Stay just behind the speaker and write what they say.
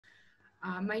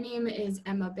My name is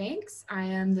Emma Banks. I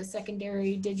am the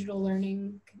Secondary Digital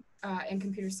Learning and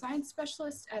Computer Science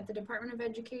Specialist at the Department of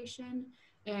Education.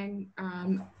 And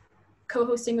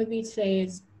co-hosting with me today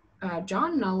is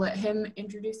John, and I'll let him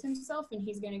introduce himself, and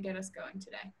he's going to get us going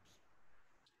today.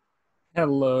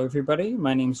 Hello, everybody.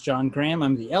 My name is John Graham.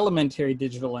 I'm the Elementary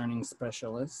Digital Learning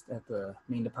Specialist at the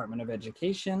Maine Department of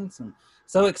Education. So I'm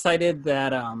so excited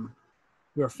that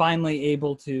we're finally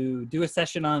able to do a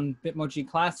session on Bitmoji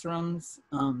Classrooms.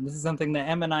 This is something that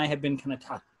Em and I have been kind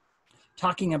of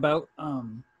talking about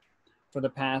for the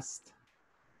past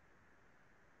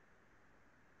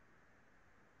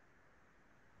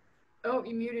Oh,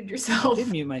 you muted yourself. I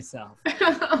did mute myself.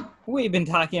 We've been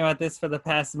talking about this for the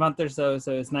past month or so,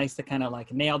 so it's nice to kind of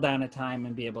like nail down a time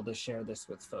and be able to share this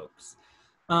with folks.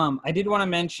 I did want to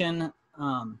mention,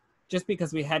 just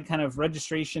because we had kind of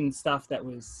registration stuff that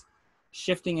was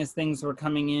shifting as things were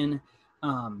coming in,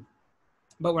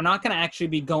 but we're not going to actually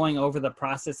be going over the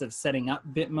process of setting up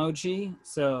Bitmoji.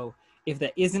 So if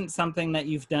that isn't something that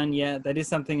you've done yet, that is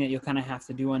something that you'll kind of have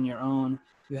to do on your own.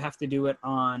 You have to do it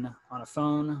on a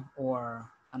phone or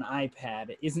an iPad.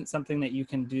 It isn't something that you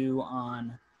can do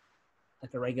on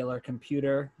like a regular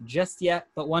computer just yet,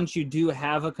 but once you do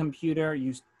have a computer,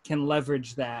 you can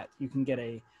leverage that. You can get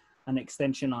an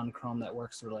extension on Chrome that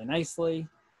works really nicely.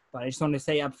 But I just want to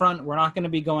say up front, we're not going to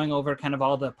be going over kind of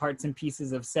all the parts and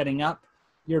pieces of setting up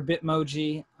your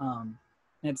Bitmoji. And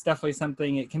it's definitely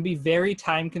something, it can be very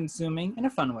time consuming in a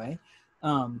fun way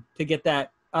to get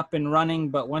that up and running,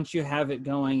 but once you have it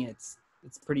going, it's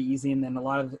pretty easy. And then a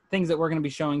lot of the things that we're going to be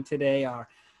showing today are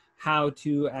how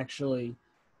to actually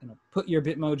put your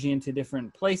Bitmoji into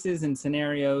different places and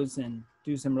scenarios and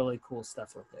do some really cool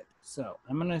stuff with it. So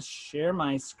I'm going to share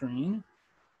my screen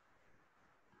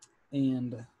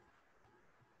and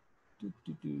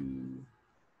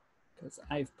because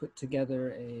I've put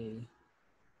together a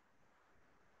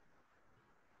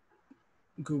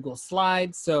Google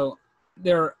Slides. So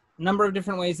there are a number of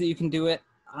different ways that you can do it.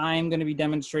 I'm going to be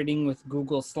demonstrating with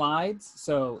Google Slides.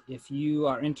 So if you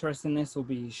are interested in this, we'll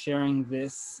be sharing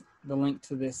the link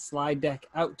to this slide deck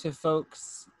out to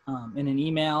folks in an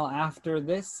email after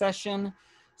this session.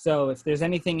 So if there's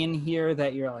anything in here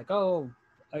that you're like, oh,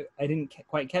 I didn't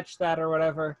quite catch that or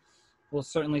whatever, we'll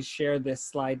certainly share this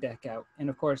slide deck out. And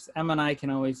of course, Emma and I can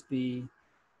always be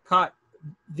caught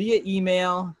via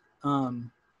email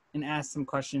and ask some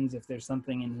questions if there's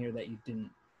something in here that you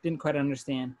didn't quite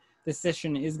understand. This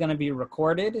session is going to be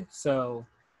recorded, so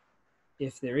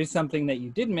if there is something that you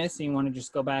did miss and you want to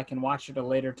just go back and watch it at a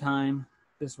later time,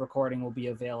 this recording will be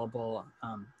available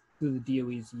through the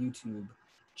DOE's YouTube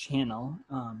channel.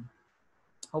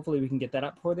 Hopefully we can get that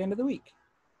up before the end of the week.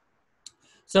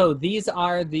 So these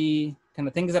are the kind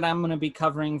of things that I'm going to be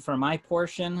covering for my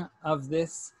portion of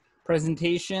this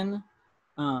presentation.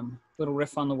 Little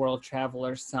riff on the World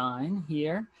Traveler sign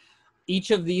here.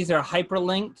 Each of these are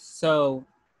hyperlinked. So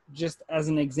just as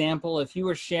an example, if you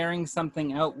were sharing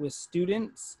something out with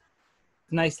students,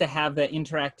 it's nice to have that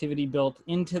interactivity built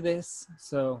into this.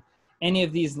 So any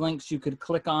of these links, you could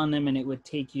click on them and it would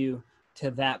take you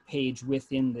to that page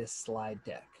within this slide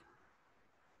deck.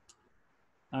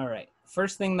 All right,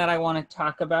 first thing that I want to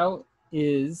talk about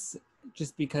is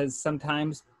just because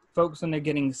sometimes folks, when they're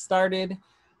getting started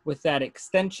with that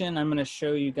extension, I'm going to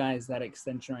show you guys that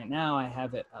extension right now. I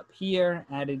have it up here,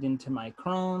 added into my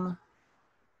Chrome,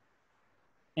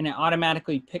 and it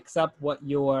automatically picks up what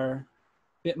your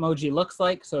Bitmoji looks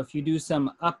like. So if you do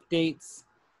some updates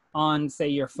on, say,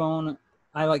 your phone,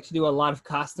 I like to do a lot of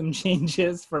custom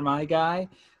changes for my guy.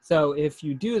 So if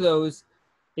you do those,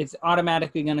 it's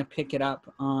automatically going to pick it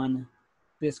up on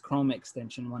this Chrome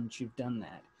extension once you've done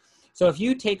that. So if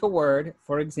you take a word,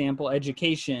 for example,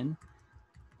 education,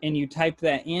 and you type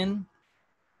that in,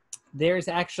 there's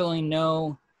actually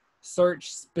no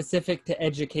search specific to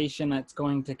education that's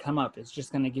going to come up. It's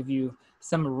just going to give you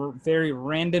some very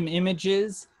random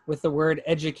images with the word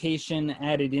education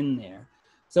added in there.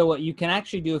 So what you can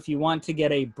actually do if you want to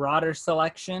get a broader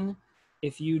selection,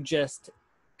 if you just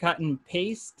cut and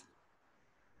paste,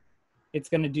 it's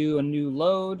going to do a new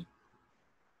load,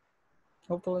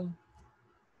 hopefully,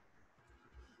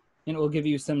 and it will give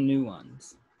you some new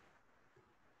ones.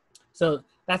 So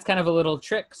that's kind of a little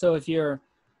trick. So if you're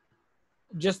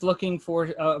just looking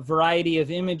for a variety of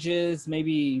images,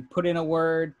 maybe put in a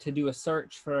word to do a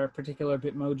search for a particular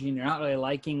Bitmoji and you're not really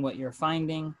liking what you're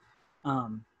finding,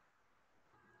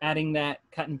 adding that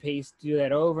cut and paste, do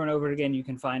that over and over again, you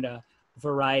can find a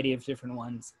variety of different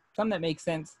ones. Some that make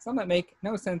sense, some that make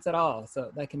no sense at all.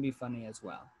 So that can be funny as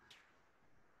well.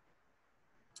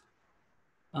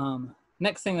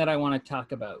 Next thing that I want to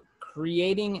talk about,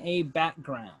 creating a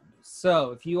background.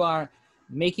 So if you are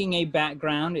making a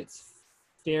background, it's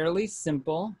fairly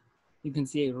simple. You can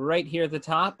see it right here at the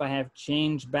top. I have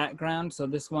change background. So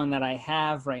this one that I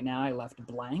have right now, I left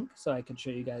blank. So I can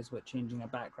show you guys what changing a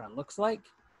background looks like.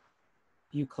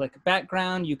 You click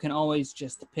background, you can always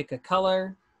just pick a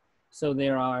color. So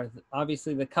there are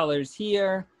obviously the colors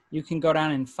here. You can go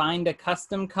down and find a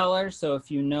custom color. So if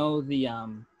you know the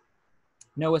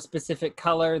know a specific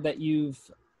color that you've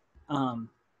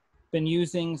been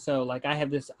using. So like I have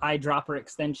this eyedropper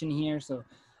extension here. So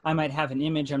I might have an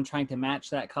image I'm trying to match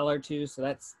that color to. So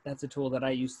that's a tool that I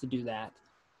use to do that.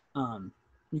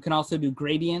 You can also do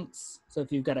gradients. So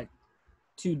if you've got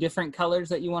two different colors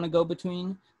that you want to go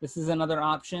between, this is another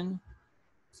option.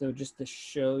 So just to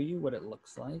show you what it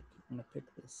looks like, I'm gonna pick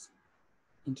this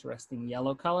interesting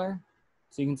yellow color.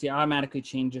 So you can see it automatically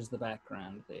changes the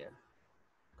background there.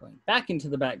 Going back into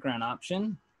the background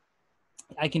option,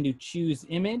 I can do choose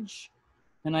image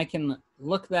and I can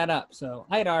look that up. So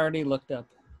I had already looked up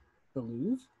the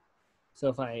Louvre. So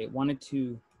if I wanted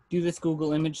to do this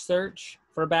Google image search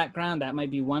for a background, that might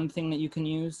be one thing that you can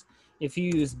use. If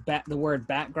you use the word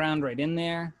background right in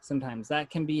there, sometimes that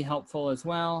can be helpful as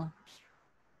well.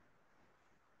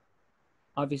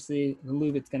 Obviously, the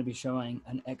Louvre, it's going to be showing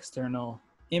an external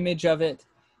image of it.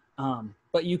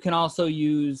 But you can also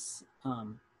use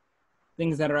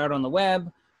things that are out on the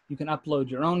web. You can upload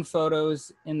your own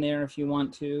photos in there if you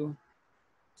want to.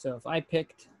 So if I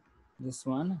picked this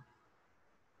one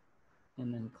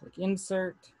and then click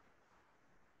insert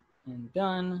and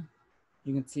done,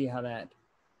 you can see how that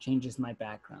changes my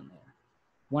background there.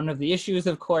 One of the issues,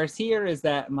 of course, here is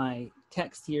that my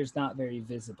text here is not very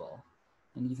visible.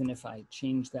 And even if I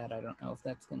change that, I don't know if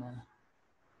that's gonna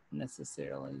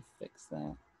necessarily fix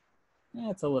that.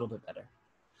 Yeah, it's a little bit better.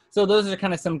 So those are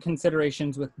kind of some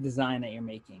considerations with design that you're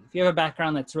making. If you have a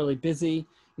background that's really busy,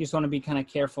 you just want to be kind of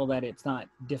careful that it's not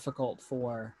difficult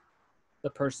for the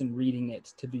person reading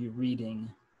it to be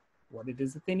reading what it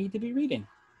is that they need to be reading.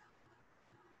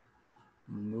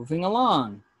 Moving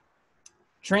along.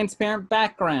 Transparent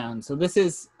background. So this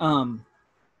is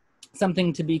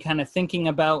something to be kind of thinking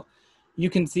about. You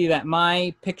can see that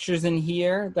my pictures in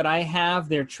here that I have,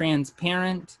 they're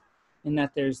transparent in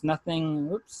that there's nothing,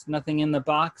 whoops, nothing in the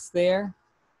box there.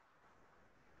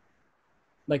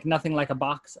 Like nothing like a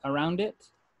box around it.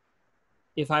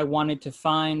 If I wanted to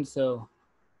find, so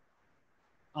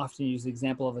often use the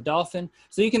example of a dolphin.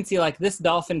 So you can see like this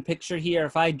dolphin picture here,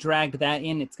 if I dragged that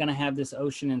in, it's gonna have this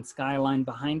ocean and skyline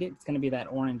behind it. It's gonna be that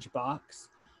orange box.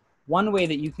 One way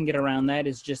that you can get around that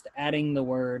is just adding the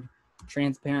word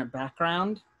transparent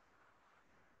background.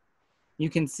 You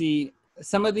can see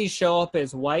some of these show up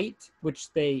as white, which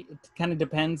it kind of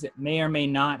depends. It may or may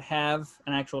not have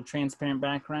an actual transparent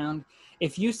background.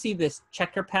 If you see this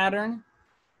checker pattern,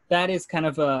 that is kind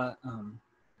of a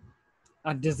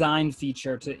design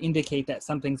feature to indicate that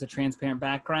something's a transparent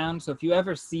background. So if you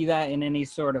ever see that in any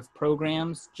sort of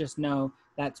programs, just know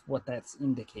that's what that's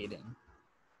indicating.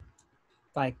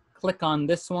 If I click on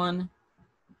this one,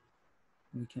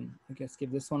 we can, I guess,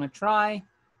 give this one a try.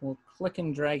 We'll click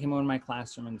and drag him over my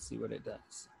classroom and see what it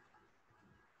does.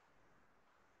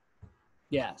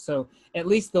 Yeah, so at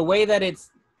least the way that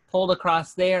it's pulled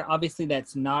across there, obviously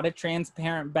that's not a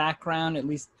transparent background, at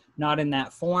least not in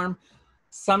that form.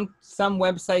 Some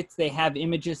websites, they have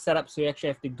images set up, so you actually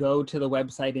have to go to the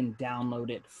website and download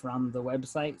it from the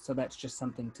website. So that's just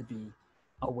something to be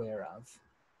aware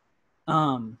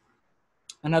of.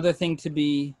 Another thing to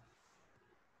be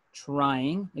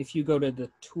trying, if you go to the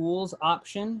tools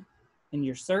option in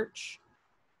your search,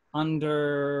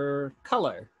 under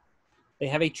color, they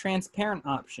have a transparent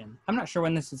option. I'm not sure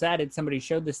when this was added. Somebody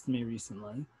showed this to me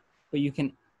recently, but you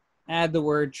can add the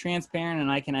word transparent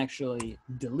and I can actually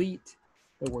delete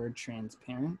the word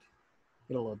transparent,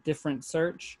 get a little different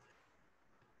search.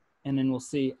 And then we'll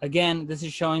see, again, this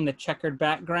is showing the checkered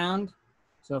background.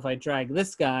 So if I drag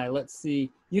this guy, let's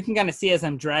see, you can kind of see as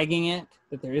I'm dragging it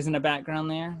that there isn't a background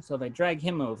there. So if I drag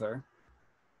him over,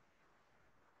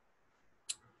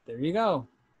 there you go,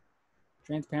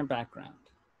 transparent background.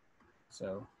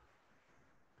 So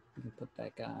you can put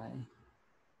that guy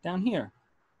down here.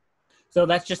 So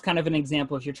that's just kind of an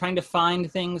example. If you're trying to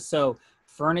find things, so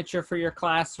furniture for your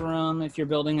classroom, if you're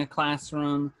building a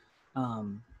classroom,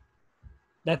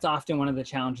 that's often one of the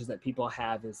challenges that people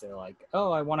have is they're like,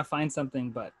 oh, I want to find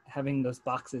something, but having those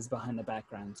boxes behind the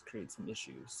backgrounds creates some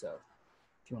issues. So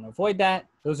if you want to avoid that,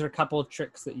 those are a couple of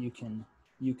tricks that you can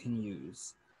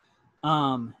use.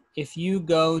 If you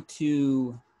go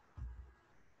to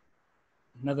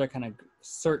another kind of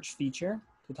search feature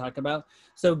to talk about.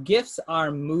 So GIFs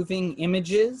are moving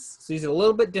images. So these are a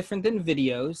little bit different than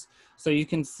videos. So you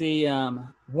can see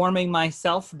Warming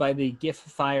Myself by the GIF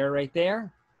fire right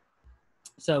there.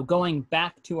 So going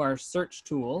back to our search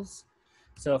tools.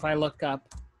 So if I look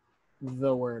up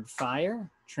the word fire,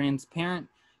 transparent,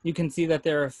 you can see that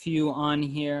there are a few on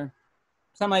here.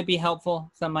 Some might be helpful,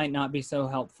 some might not be so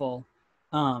helpful.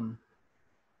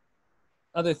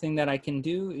 Other thing that I can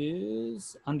do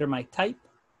is under my type,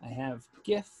 I have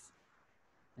GIF,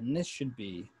 and this should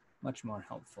be much more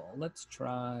helpful. Let's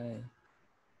try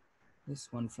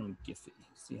this one from Giphy,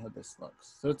 see how this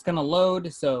looks. So it's gonna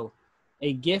load, so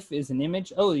a GIF is an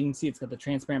image. Oh, you can see it's got the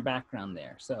transparent background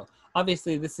there. So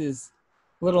obviously this is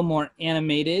a little more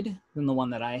animated than the one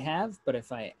that I have, but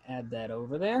if I add that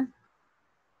over there,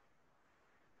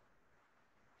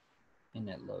 and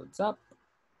it loads up,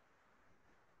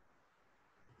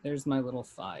 there's my little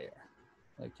fire.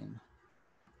 I can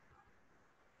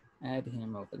add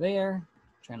him over there.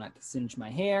 Try not to singe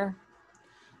my hair.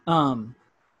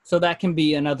 So that can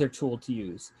be another tool to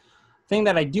use. Thing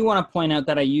that I do want to point out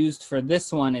that I used for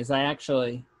this one is I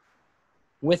actually,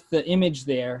 with the image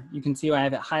there, you can see I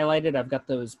have it highlighted. I've got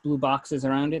those blue boxes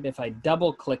around it. If I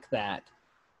double click that,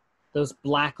 those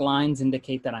black lines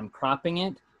indicate that I'm cropping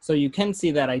it. So you can see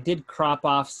that I did crop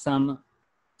off some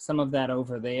of that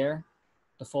over there,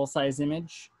 the full size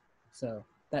image. So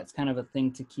that's kind of a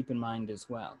thing to keep in mind as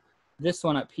well. This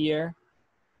one up here,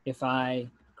 if I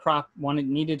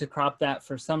needed to crop that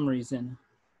for some reason,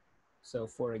 so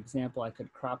for example, I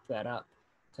could crop that up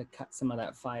to cut some of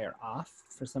that fire off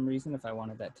for some reason if I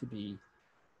wanted that to be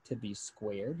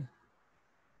squared.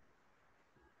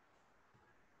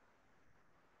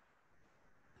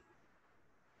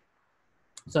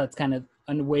 So that's kind of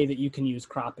a way that you can use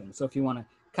cropping. So if you want to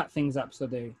cut things up so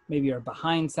they maybe are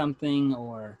behind something,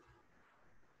 or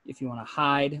if you want to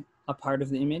hide a part of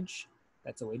the image,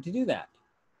 that's a way to do that.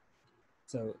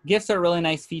 So GIFs are a really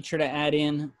nice feature to add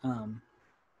in.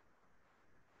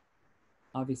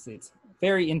 Obviously, it's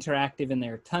very interactive, and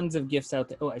there are tons of GIFs out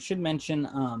there. Oh, I should mention,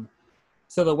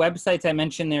 so the websites I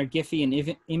mentioned there, Giphy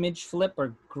and Image Flip,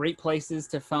 are great places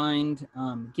to find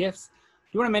GIFs.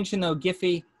 You want to mention, though,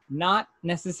 Giphy, not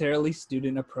necessarily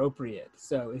student appropriate.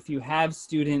 So if you have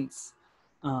students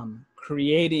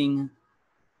creating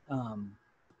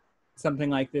something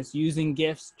like this using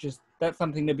GIFs, just that's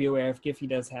something to be aware of. Giphy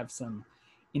does have some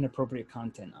inappropriate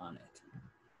content on it.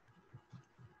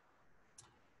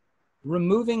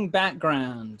 Removing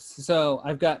backgrounds. So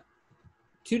I've got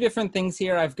two different things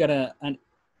here. I've got a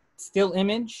still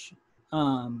image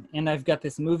and I've got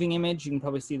this moving image. You can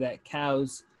probably see that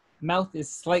cow's mouth is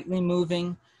slightly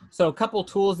moving. So a couple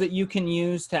tools that you can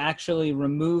use to actually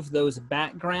remove those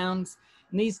backgrounds.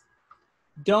 And these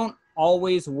don't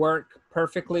always work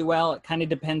perfectly well. It kind of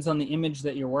depends on the image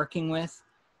that you're working with.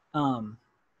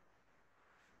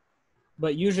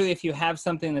 But usually if you have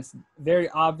something that's very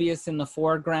obvious in the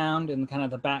foreground and kind of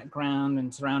the background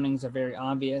and surroundings are very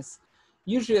obvious,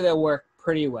 usually they'll work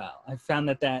pretty well. I've found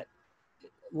that that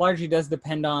largely does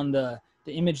depend on the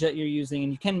image that you're using,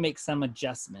 and you can make some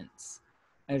adjustments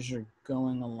as you're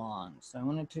going along. So I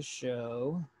wanted to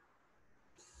show,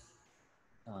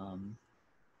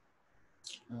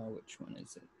 which one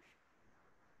is it?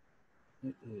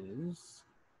 It is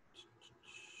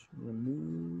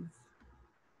remove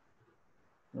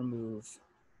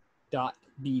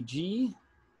 .bg.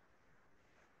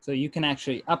 So you can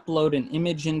actually upload an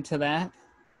image into that.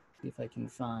 See if I can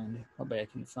find, probably I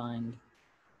can find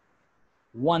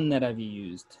one that I've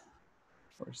used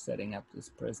for setting up this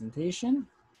presentation.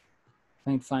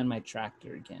 I can find my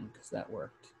tractor again because that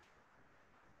worked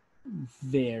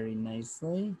very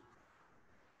nicely.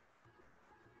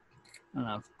 And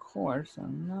of course,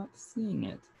 I'm not seeing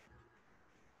it.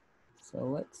 So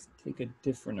let's take a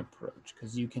different approach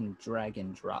because you can drag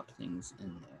and drop things in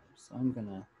there. So I'm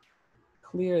gonna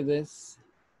clear this.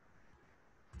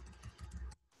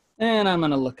 And I'm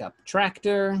gonna look up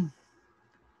tractor.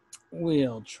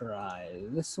 We'll try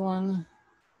this one.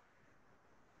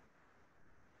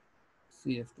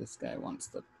 See if this guy wants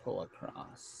to pull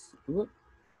across. Whoop.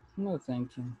 No,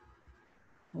 thank you.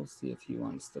 We'll see if he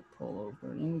wants to pull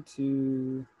over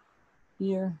into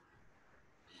here.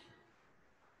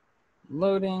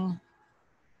 Loading.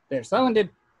 There, so that one did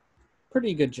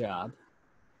pretty good job.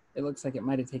 It looks like it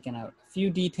might have taken out a few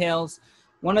details.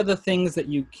 One of the things that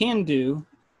you can do,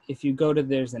 if you go to,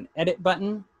 there's an edit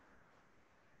button,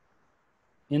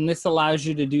 and this allows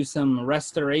you to do some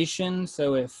restoration.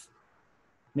 So if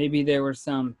maybe there were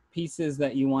some pieces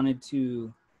that you wanted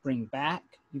to bring back,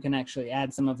 you can actually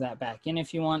add some of that back in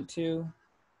if you want to.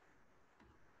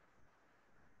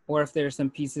 or if there's some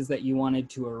pieces that you wanted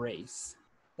to erase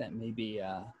that maybe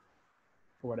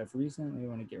for whatever reason, we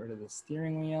want to get rid of the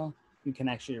steering wheel, you can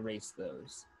actually erase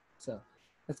those. So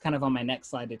that's kind of on my next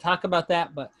slide to talk about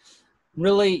that, but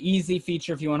really easy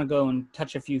feature if you want to go and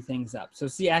touch a few things up. So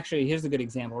see, actually, here's a good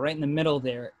example. Right in the middle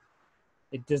there,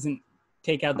 it doesn't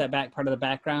take out that back part of the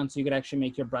background, so you could actually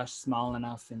make your brush small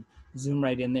enough and zoom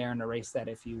right in there and erase that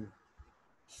if you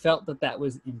felt that that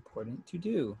was important to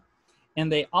do. And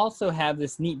they also have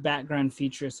this neat background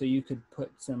feature, so you could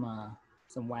put some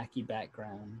wacky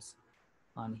backgrounds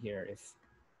on here if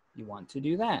you want to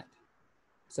do that.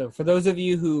 So for those of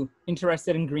you who are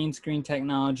interested in green screen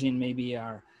technology and maybe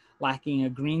are lacking a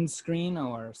green screen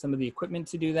or some of the equipment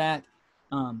to do that,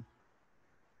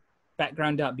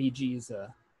 background.bg is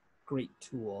a great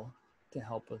tool to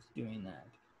help with doing that.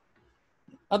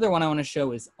 The other one I want to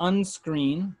show is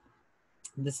Unscreen.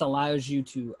 This allows you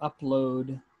to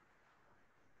upload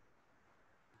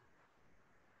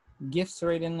GIFs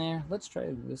right in there. Let's try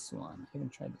this one. I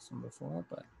haven't tried this one before,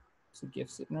 but it's a GIF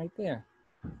sitting right there.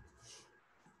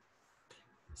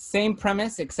 Same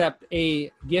premise, except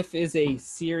a GIF is a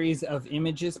series of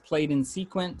images played in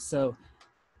sequence. So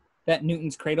that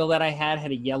Newton's cradle that I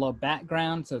had a yellow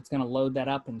background, so it's going to load that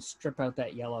up and strip out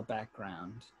that yellow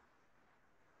background.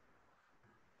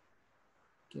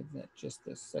 Give that just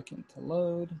a second to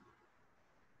load.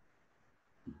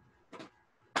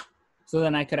 So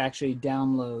then I could actually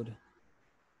download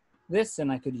this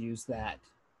and I could use that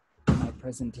in my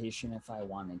presentation if I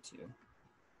wanted to.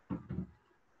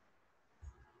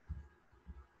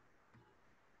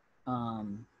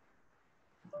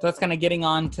 So that's kind of getting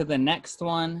on to the next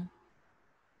one.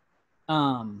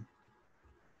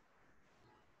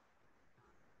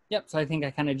 Yep, so I think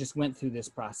I kind of just went through this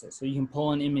process. So you can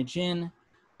pull an image in,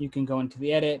 you can go into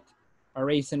the edit,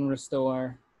 erase and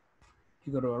restore. If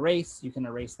you go to erase, you can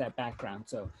erase that background.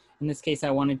 So in this case, I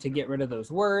wanted to get rid of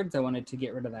those words. I wanted to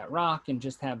get rid of that rock and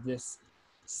just have this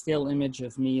still image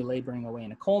of me laboring away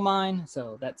in a coal mine.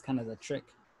 So that's kind of the trick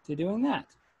to doing that.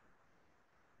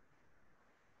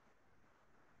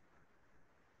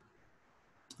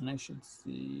 And I should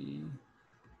see,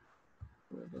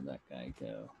 where did that guy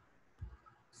go?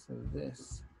 So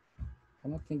this, I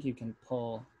don't think you can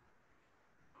pull,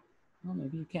 well,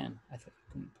 maybe you can. I think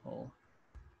you can pull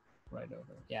right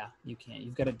over. Yeah, you can't.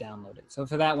 You've got to download it. So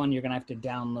for that one, you're going to have to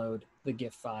download the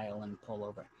GIF file and pull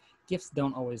over. GIFs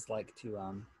don't always like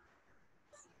to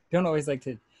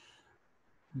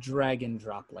drag and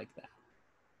drop like that.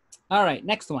 All right,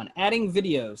 next one, adding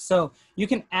videos. So you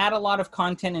can add a lot of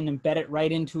content and embed it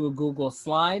right into a Google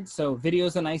slide. So video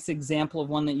is a nice example of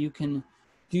one that you can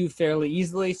do fairly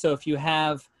easily. So if you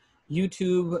have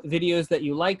YouTube videos that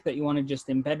you like that you want to just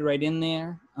embed right in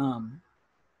there,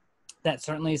 that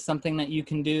certainly is something that you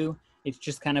can do. It's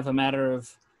just kind of a matter of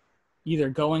either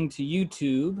going to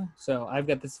YouTube. So I've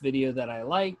got this video that I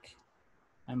like.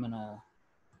 I'm gonna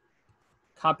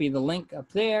copy the link up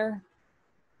there,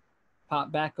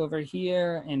 pop back over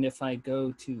here, and if I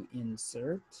go to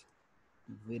insert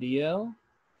video,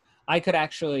 I could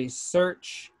actually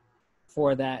search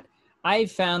for that. I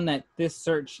found that this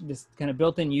kind of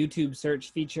built-in YouTube search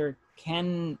feature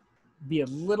can be a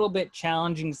little bit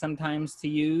challenging sometimes to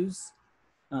use.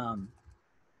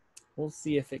 We'll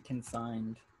see if it can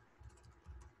find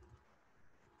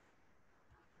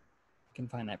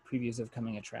that previews of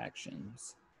coming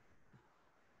attractions.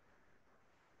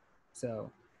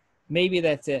 So maybe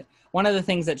that's it. One of the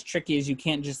things that's tricky is you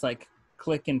can't just like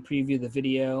click and preview the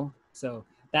video. So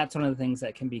that's one of the things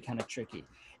that can be kind of tricky.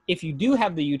 If you do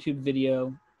have the YouTube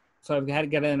video, so I've got to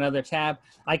get another tab,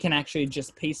 I can actually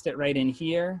just paste it right in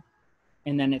here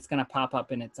and then it's going to pop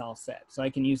up and it's all set. So I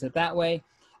can use it that way.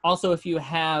 Also, if you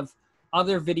have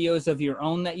other videos of your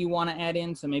own that you want to add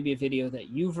in, so maybe a video that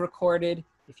you've recorded,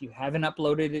 if you haven't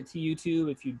uploaded it to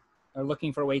YouTube, if you are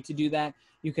looking for a way to do that,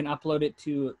 you can upload it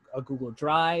to a Google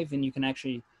Drive and you can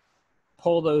actually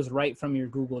pull those right from your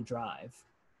Google Drive.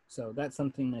 So that's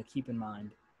something to keep in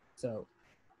mind. So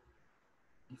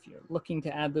if you're looking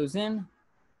to add those in,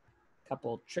 a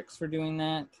couple tricks for doing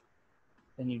that,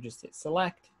 then you just hit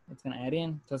select, it's going to add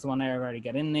in. So that's the one I already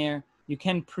got in there. You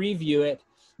can preview it.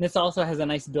 This also has a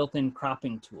nice built-in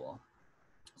cropping tool.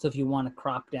 So if you want to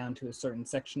crop down to a certain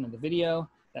section of the video,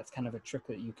 that's kind of a trick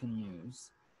that you can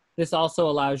use. This also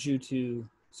allows you to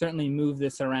certainly move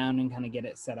this around and kind of get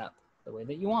it set up the way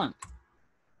that you want.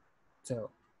 So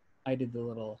I did the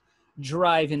little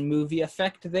drive-in movie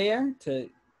effect there to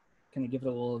kind of give it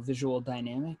a little visual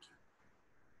dynamic.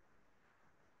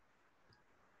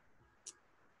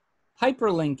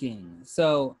 Hyperlinking.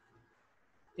 So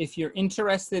if you're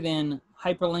interested in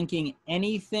hyperlinking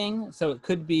anything, so it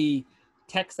could be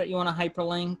text that you want to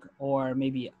hyperlink, or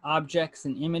maybe objects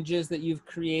and images that you've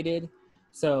created.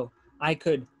 So I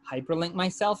could hyperlink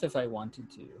myself if I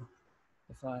wanted to.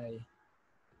 If I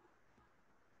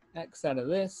X out of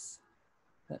this,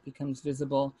 that becomes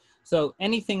visible. So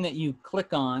anything that you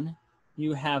click on,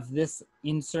 you have this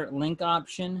insert link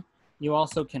option. You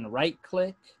also can right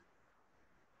click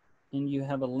and you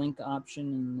have a link option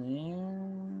in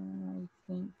there,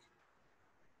 I think.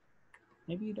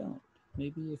 Maybe you don't.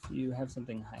 Maybe if you have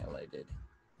something highlighted.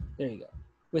 There you go.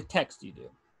 With text you do.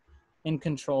 And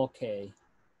Control K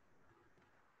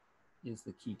is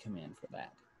the key command for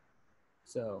that.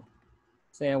 So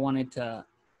say I wanted to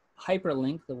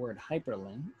hyperlink, the word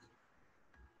hyperlink.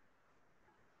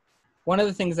 One of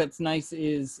the things that's nice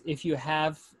is if you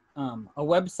have a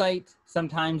website,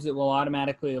 sometimes it will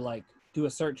automatically like do a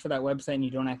search for that website and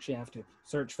you don't actually have to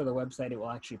search for the website. It will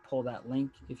actually pull that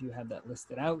link if you have that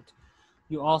listed out.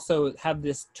 You also have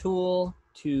this tool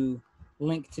to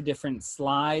link to different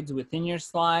slides within your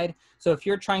slide. So if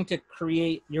you're trying to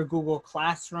create your Google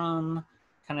Classroom,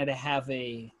 kind of to have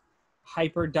a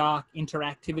HyperDoc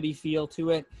interactivity feel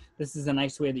to it, this is a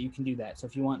nice way that you can do that. So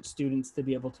if you want students to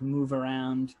be able to move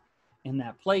around in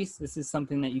that place, this is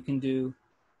something that you can do.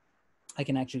 I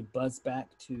can actually buzz back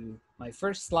to my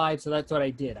first slide. So that's what I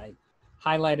did. I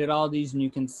highlighted all these and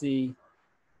you can see,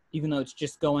 even though it's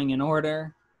just going in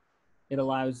order, it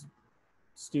allows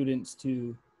students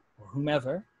to, or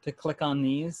whomever, to click on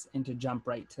these and to jump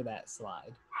right to that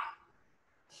slide.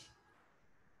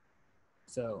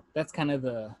 So that's kind of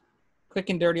the quick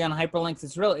and dirty on hyperlinks.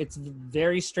 It's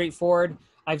very straightforward.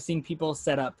 I've seen people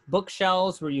set up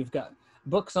bookshelves where you've got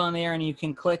books on there and you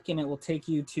can click and it will take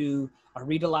you to a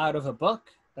read aloud of a book.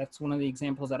 That's one of the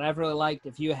examples that I've really liked.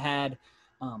 If you had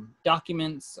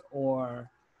documents or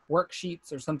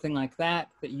worksheets or something like that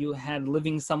that you had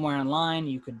living somewhere online,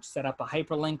 you could set up a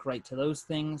hyperlink right to those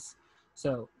things.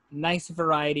 So nice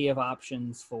variety of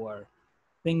options for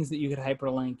things that you could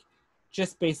hyperlink.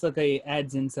 Just basically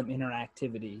adds in some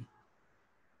interactivity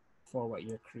for what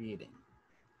you're creating.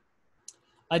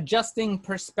 Adjusting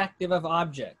perspective of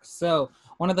objects. So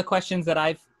one of the questions that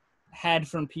I've had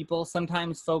from people,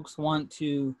 sometimes folks want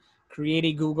to create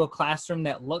a Google Classroom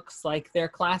that looks like their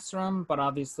classroom, but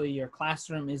obviously your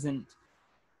classroom isn't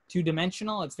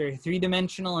two-dimensional, it's very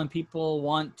three-dimensional, and people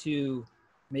want to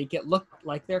make it look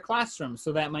like their classroom.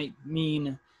 So that might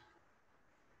mean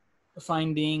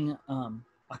finding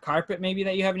a carpet maybe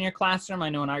that you have in your classroom. I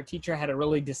know an art teacher had a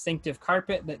really distinctive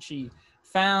carpet that she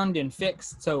found and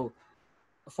fixed. So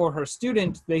for her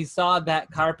student, they saw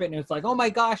that carpet and it was like, oh my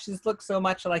gosh, this looks so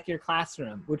much like your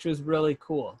classroom, which was really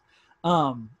cool.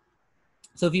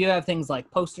 So if you have things like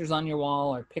posters on your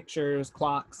wall or pictures,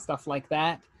 clocks, stuff like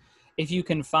that, if you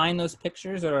can find those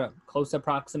pictures or a close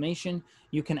approximation,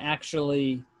 you can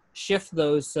actually shift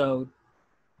those. So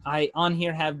I on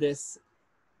here have this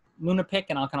Luna pick,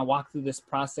 and I'll kind of walk through this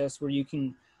process where you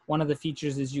can, one of the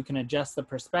features is you can adjust the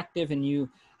perspective and you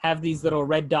have these little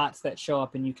red dots that show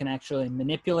up and you can actually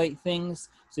manipulate things.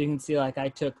 So you can see like I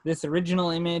took this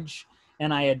original image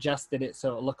and I adjusted it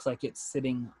so it looks like it's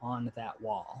sitting on that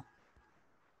wall.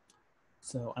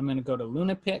 So I'm going to go to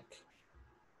Luna pick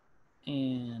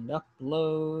and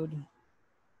upload.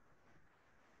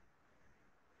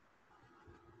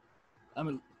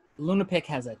 Luna pick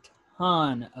has a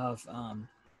ton of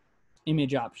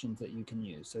image options that you can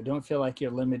use. So don't feel like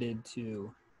you're limited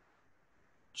to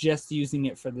just using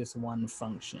it for this one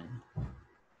function.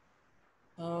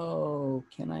 Oh,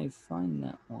 can I find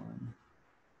that one?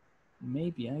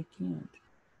 Maybe I can't.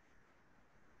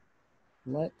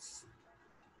 Let's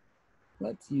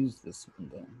use this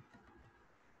one then.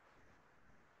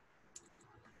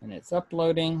 And it's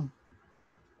uploading.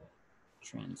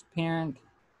 Transparent.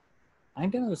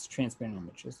 I'm gonna use transparent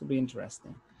image. This will be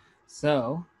interesting.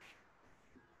 So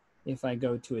if I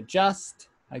go to adjust,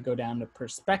 I go down to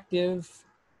perspective,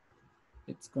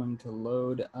 it's going to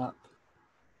load up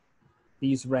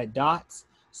these red dots.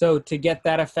 So to get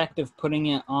that effect of putting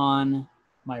it on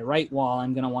my right wall,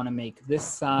 I'm going to want to make this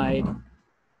side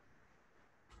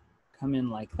come in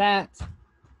like that.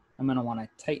 I'm going to want to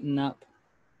tighten up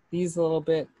these a little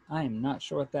bit. I am not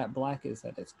sure what that black is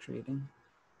that it's creating.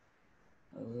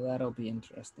 That'll be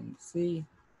interesting to see.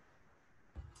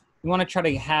 You want to try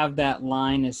to have that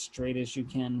line as straight as you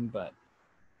can, but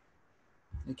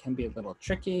it can be a little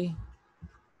tricky.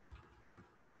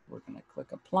 We're going to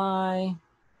click apply.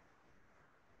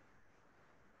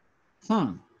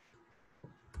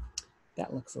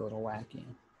 That looks a little wacky.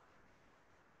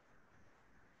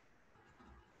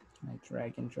 Can I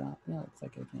drag and drop? Yeah, looks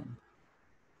like I can.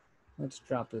 Let's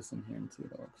drop this in here and see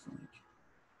what it looks like.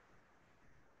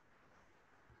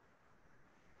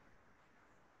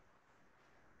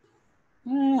 I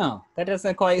don't know. That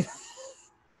doesn't quite.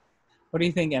 What do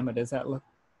you think, Emma? Does that look?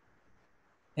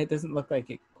 It doesn't look like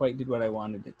it quite did what I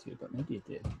wanted it to, but maybe it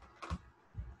did.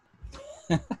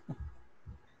 Not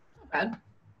bad.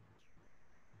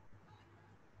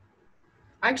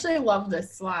 I actually love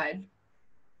this slide.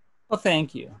 Well,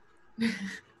 thank you.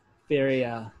 Very,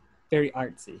 very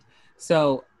artsy.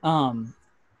 So, I'm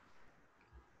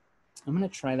gonna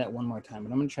try that one more time,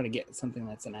 but I'm gonna try to get something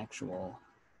that's an actual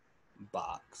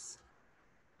box,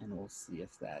 and we'll see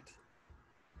if that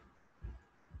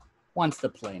wants to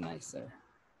play nicer.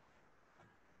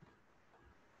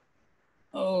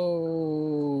 Oh,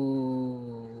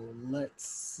 let's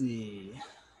see.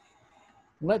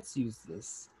 Let's use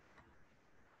this.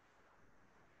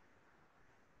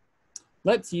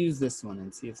 Let's use this one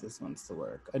and see if this wants to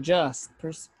work. Adjust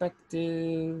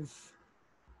perspective.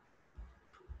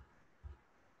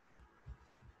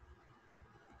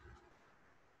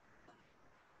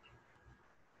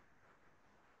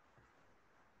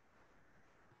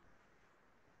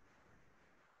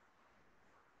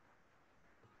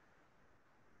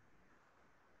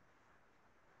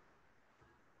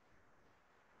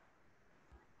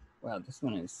 Wow, this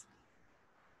one is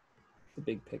the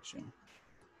big picture.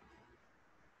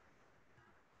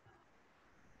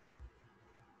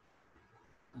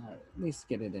 At least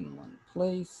get it in one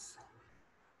place.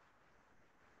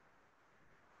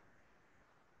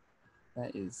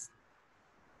 That is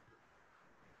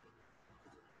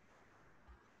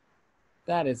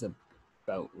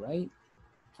about right,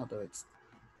 although it's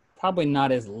probably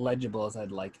not as legible as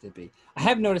I'd like to be. I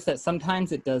have noticed that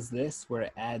sometimes it does this, where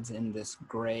it adds in this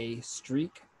gray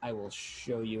streak. I will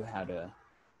show you how to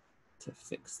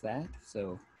fix that.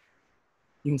 So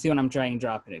you can see when I'm dragging and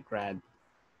dropping it,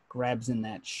 grabs in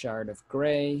that shard of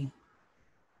gray.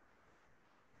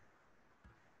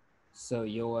 So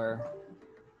your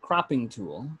cropping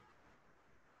tool,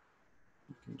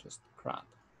 you can just crop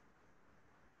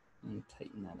and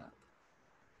tighten that up.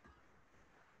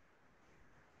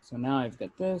 So now I've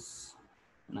got this,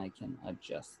 and I can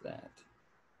adjust that.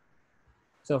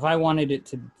 So if I wanted it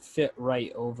to fit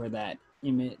right over that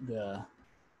image, the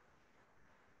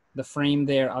frame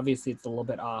there, obviously it's a little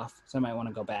bit off, so I might want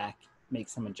to go back, make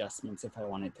some adjustments if I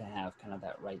wanted to have kind of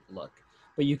that right look.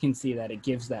 But you can see that it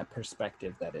gives that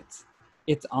perspective that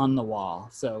it's on the wall.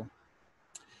 So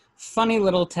funny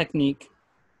little technique.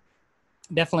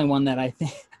 Definitely one that I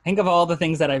think of all the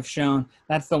things that I've shown,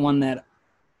 that's the one that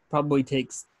probably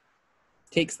takes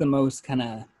the most kind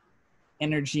of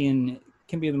energy and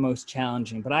can be the most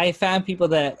challenging. But I found people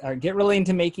that get really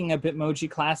into making a Bitmoji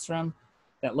classroom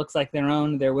that looks like their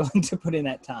own, they're willing to put in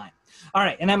that time. All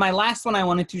right, and then my last one I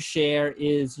wanted to share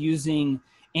is using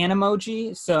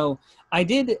Animoji. So I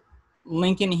did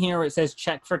link in here where it says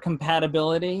check for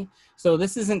compatibility. So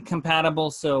this isn't compatible.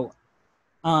 So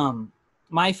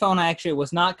my phone actually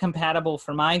was not compatible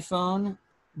for my phone,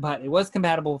 but it was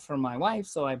compatible for my wife.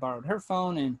 So I borrowed her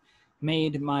phone and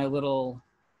made my little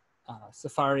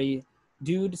Safari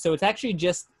dude. So it's actually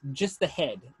just the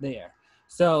head there.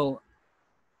 So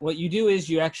what you do is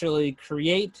you actually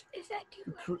create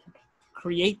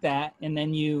that, and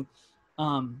then you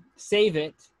save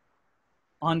it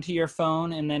onto your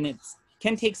phone, and then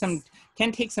can take some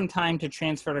time to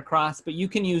transfer it across, but you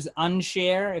can use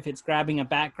unshare if it's grabbing a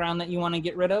background that you want to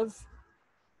get rid of.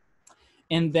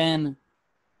 And then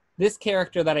this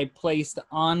character that I placed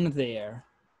on there,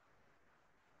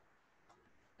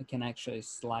 I can actually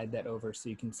slide that over so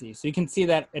you can see. So you can see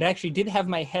that it actually did have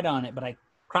my head on it, but I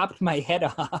cropped my head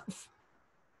off.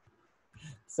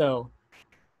 So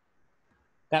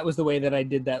that was the way that I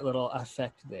did that little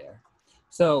effect there.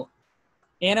 So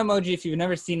Animoji, if you've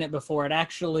never seen it before, it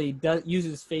actually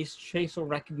uses facial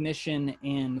recognition,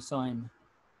 and so I'm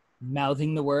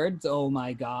mouthing the words, oh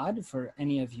my God, for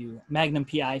any of you Magnum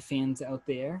PI fans out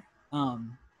there.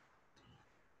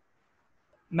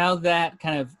 Mouth that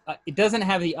kind of, it doesn't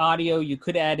have the audio. You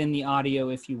could add in the audio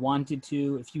if you wanted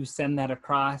to, if you send that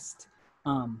across.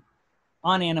 On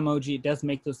Animoji, it does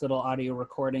make those little audio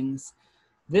recordings.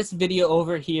 This video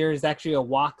over here is actually a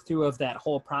walkthrough of that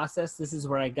whole process. This is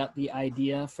where I got the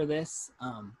idea for this.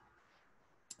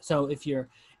 So if you're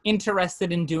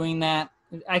interested in doing that,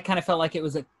 I kind of felt like it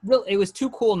was too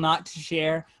cool not to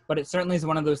share, but it certainly is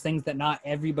one of those things that not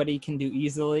everybody can do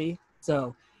easily.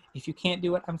 So if you can't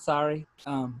do it, I'm sorry.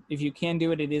 If you can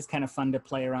do it, it is kind of fun to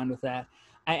play around with that.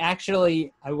 I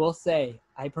will say,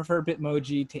 I prefer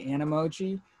Bitmoji to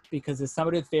Animoji because as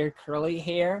somebody with very curly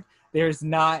hair, there's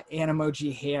not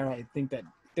Animoji hair, I think, that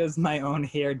does my own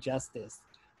hair justice.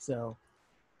 So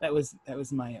that was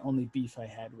my only beef I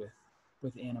had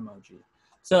with Animoji.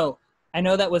 So I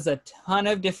know that was a ton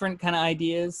of different kind of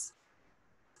ideas.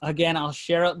 Again, I'll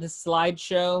share out this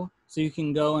slideshow so you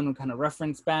can go and kind of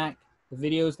reference back. The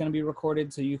video is going to be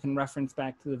recorded so you can reference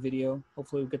back to the video.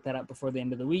 Hopefully we'll get that up before the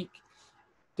end of the week.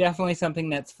 Definitely something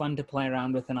that's fun to play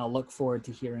around with, and I'll look forward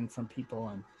to hearing from people.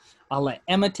 And I'll let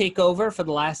Emma take over for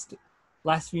the last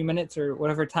few minutes or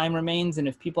whatever time remains. And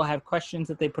if people have questions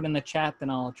that they put in the chat,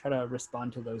 then I'll try to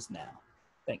respond to those now.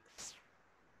 Thanks.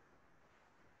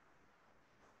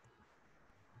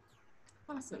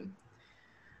 Awesome.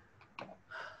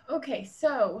 Okay,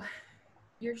 so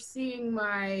you're seeing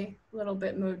my little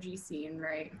Bitmoji scene,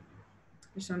 right?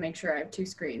 I just want to make sure I have two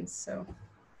screens. So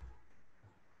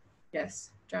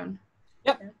yes, John?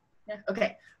 Yep. Yeah.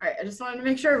 Okay. All right. I just wanted to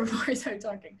make sure before I start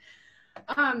talking.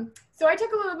 So I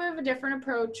took a little bit of a different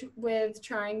approach with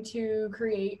trying to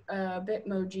create a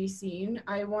Bitmoji scene.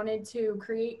 I wanted to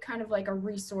create kind of like a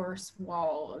resource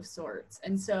wall of sorts.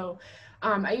 And so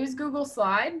I used Google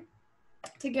Slide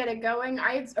to get it going.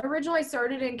 I originally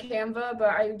started in Canva, but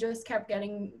I just kept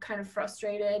getting kind of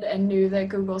frustrated and knew that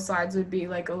Google Slides would be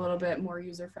like a little bit more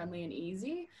user-friendly and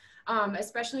easy,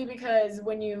 especially because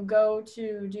when you go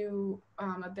to do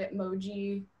a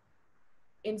Bitmoji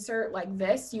insert like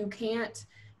this, you can't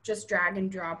just drag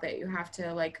and drop it. You have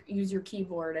to like use your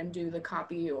keyboard and do the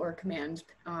copy or command,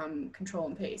 control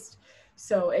and paste.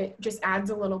 So it just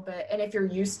adds a little bit. And if you're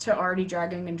used to already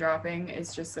dragging and dropping,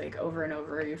 it's just like over and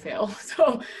over you fail.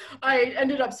 So I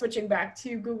ended up switching back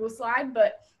to Google Slide,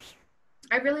 but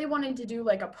I really wanted to do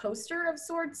like a poster of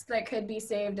sorts that could be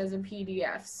saved as a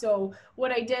PDF. So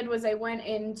what I did was I went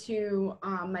into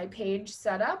my page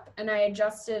setup and I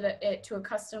adjusted it to a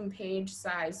custom page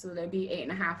size so that it'd be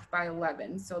 8.5 by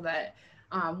 11 so that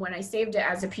when I saved it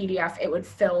as a PDF, it would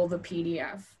fill the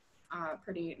PDF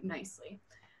pretty nicely.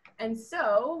 And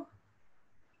so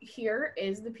here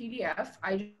is the PDF.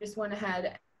 I just went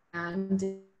ahead and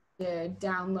did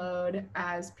download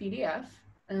as PDF.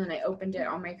 And then I opened it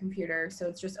on my computer. So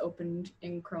it's just opened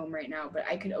in Chrome right now, but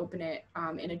I could open it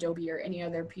in Adobe or any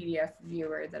other PDF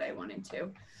viewer that I wanted to.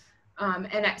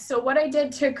 So what I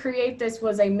did to create this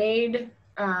was I made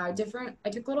I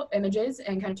took little images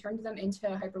and kind of turned them into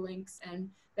hyperlinks and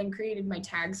then created my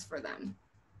tags for them.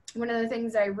 One of the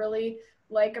things I really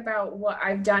like about what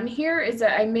I've done here is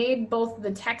that I made both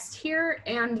the text here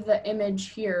and the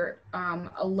image here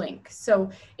a link. So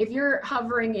if you're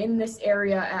hovering in this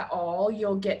area at all,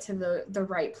 you'll get to the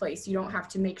right place. You don't have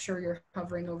to make sure you're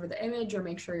hovering over the image or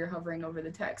make sure you're hovering over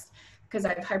the text, because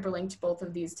I've hyperlinked both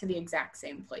of these to the exact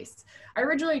same place. I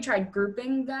originally tried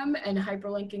grouping them and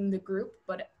hyperlinking the group,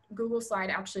 but Google Slide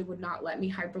actually would not let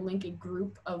me hyperlink a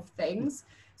group of things.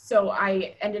 So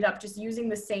I ended up just using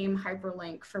the same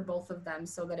hyperlink for both of them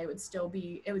so that it would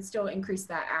still increase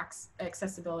that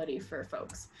accessibility for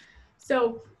folks.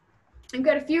 So I've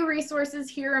got a few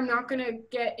resources here. I'm not going to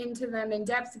get into them in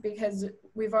depth because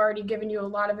we've already given you a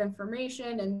lot of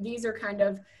information, and these are kind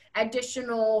of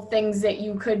additional things that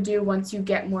you could do once you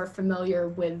get more familiar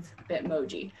with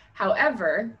Bitmoji.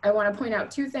 However, I want to point out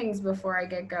two things before I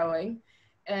get going.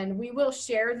 And we will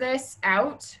share this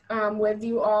out with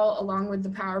you all along with the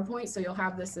PowerPoint, so you'll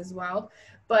have this as well.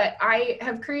 But I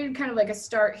have created kind of like a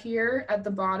start here at the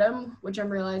bottom, which I'm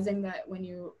realizing that when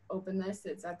you open this,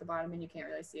 it's at the bottom and you can't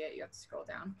really see it. You have to scroll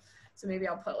down. So maybe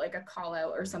I'll put like a call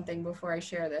out or something before I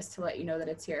share this to let you know that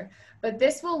it's here. But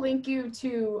this will link you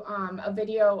to a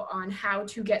video on how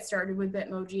to get started with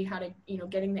Bitmoji, how to,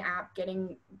 getting the app,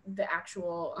 getting the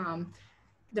actual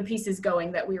the pieces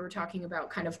going that we were talking about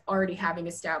kind of already having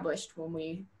established when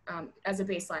we as a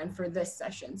baseline for this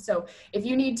session. So if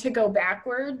you need to go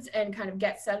backwards and kind of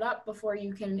get set up before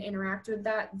you can interact with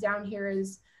that, down here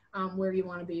is where you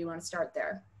want to be. You want to start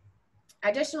there.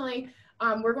 Additionally,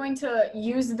 we're going to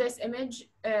use this image,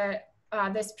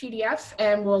 this PDF,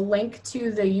 and we'll link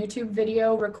to the YouTube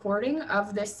video recording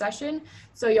of this session.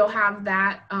 So you'll have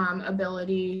that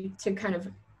ability to kind of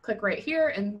click right here,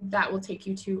 and that will take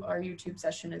you to our YouTube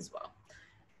session as well.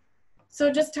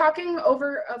 So just talking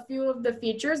over a few of the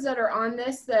features that are on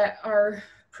this that are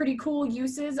pretty cool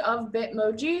uses of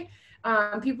Bitmoji.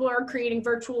 People are creating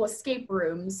virtual escape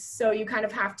rooms. So you kind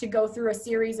of have to go through a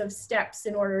series of steps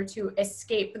in order to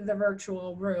escape the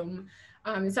virtual room.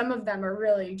 Some of them are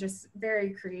really just very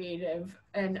creative.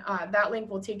 And that link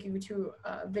will take you to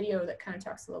a video that kind of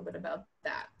talks a little bit about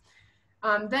that.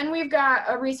 Then we've got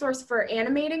a resource for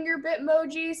animating your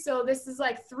Bitmoji. So this is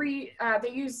like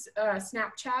they use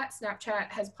Snapchat. Snapchat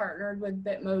has partnered with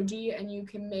Bitmoji, and you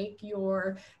can make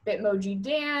your Bitmoji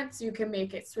dance. You can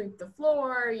make it sweep the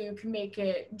floor. You can make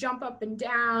it jump up and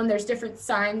down. There's different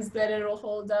signs that it'll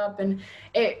hold up, and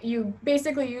you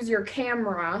basically use your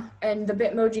camera, and the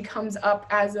Bitmoji comes up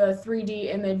as a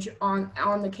 3D image on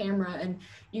the camera, and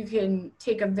you can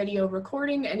take a video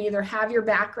recording and either have your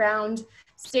background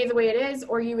stay the way it is,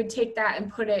 or you would take that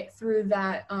and put it through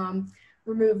that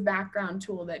remove background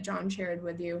tool that John shared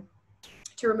with you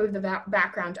to remove the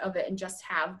background of it and just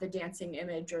have the dancing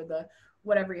image or the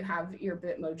whatever you have your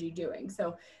Bitmoji doing.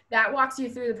 So that walks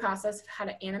you through the process of how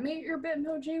to animate your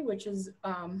Bitmoji, which is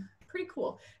pretty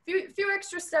cool. Few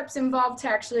extra steps involved to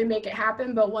actually make it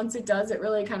happen, but once it does, it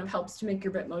really kind of helps to make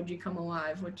your Bitmoji come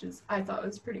alive, which is, I thought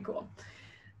was pretty cool.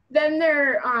 Then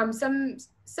there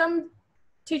some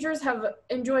teachers have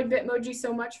enjoyed Bitmoji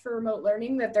so much for remote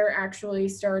learning that they're actually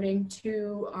starting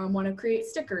to want to create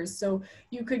stickers. So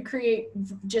you could create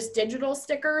just digital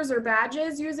stickers or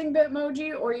badges using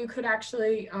Bitmoji, or you could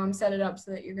actually set it up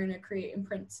so that you're going to create and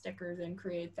print stickers and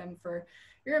create them for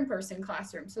your in-person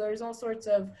classroom. So there's all sorts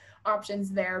of options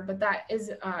there, but that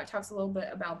is talks a little bit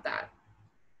about that.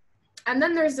 And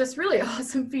then there's this really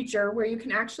awesome feature where you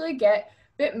can actually get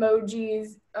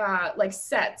Bitmojis, like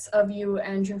sets of you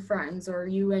and your friends, or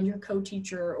you and your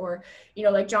co-teacher, or, you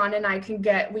know, like John and I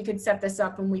we could set this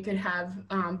up and we could have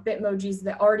Bitmojis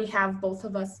that already have both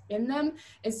of us in them,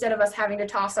 instead of us having to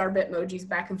toss our Bitmojis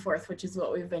back and forth, which is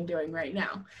what we've been doing right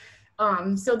now.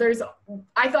 So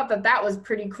I thought that was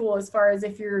pretty cool as far as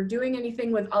if you're doing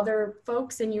anything with other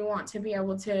folks and you want to be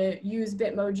able to use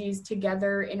Bitmojis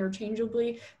together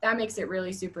interchangeably, that makes it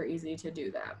really super easy to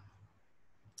do that.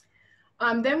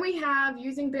 Then we have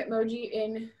using Bitmoji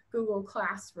in Google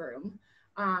Classroom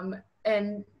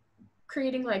and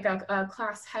creating like a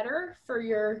class header for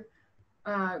your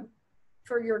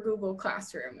Google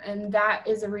Classroom. And that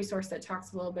is a resource that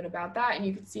talks a little bit about that. And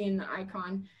you can see in the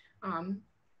icon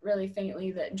really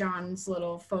faintly that John's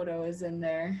little photo is in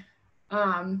there.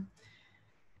 And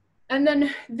then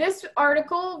this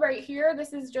article right here,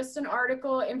 this is just an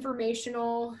article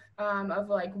informational of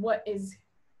like what is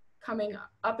coming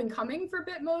up and coming for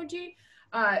Bitmoji.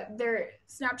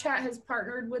 Snapchat has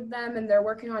partnered with them, and they're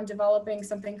working on developing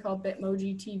something called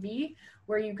Bitmoji TV,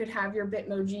 where you could have your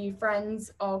Bitmoji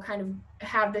friends all kind of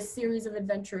have this series of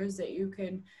adventures that you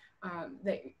can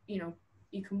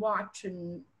you can watch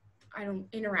and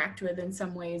interact with in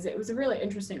some ways. It was a really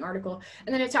interesting article.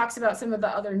 And then it talks about some of the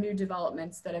other new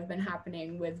developments that have been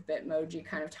happening with Bitmoji,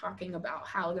 kind of talking about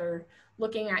how they're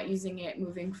looking at using it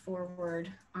moving forward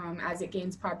as it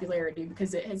gains popularity,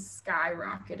 because it has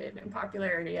skyrocketed in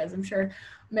popularity, as I'm sure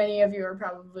many of you are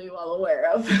probably well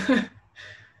aware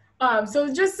of.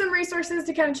 So just some resources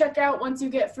to kind of check out once you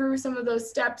get through some of those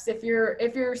steps. If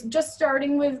you're just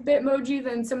starting with Bitmoji,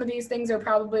 then some of these things are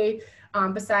probably,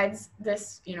 besides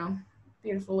this,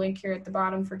 beautiful link here at the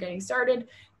bottom for getting started,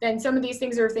 then some of these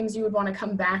things are things you would want to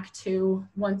come back to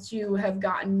once you have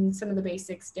gotten some of the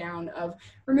basics down of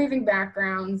removing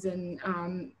backgrounds and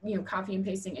copy and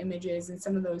pasting images and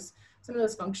some of those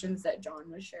functions that John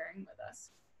was sharing with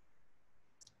us.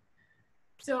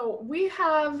 So we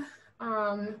have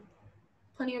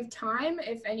plenty of time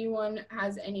if anyone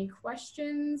has any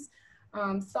questions,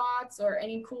 thoughts, or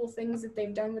any cool things that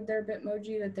they've done with their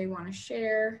Bitmoji that they want to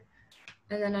share.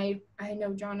 And then I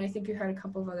know, John, I think you had a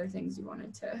couple of other things you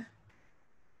wanted to.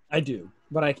 I do,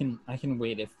 but I can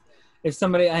wait. If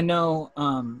somebody, I know,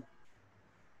 I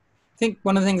think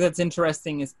one of the things that's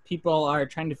interesting is people are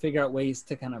trying to figure out ways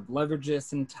to kind of leverage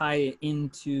this and tie it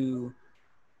into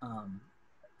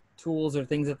tools or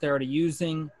things that they're already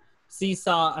using.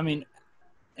 Seesaw, I mean,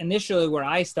 initially where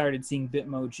I started seeing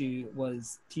Bitmoji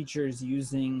was teachers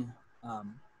using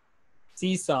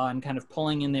Seesaw and kind of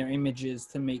pulling in their images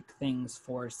to make things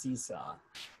for Seesaw.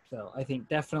 So I think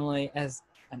definitely, as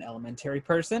an elementary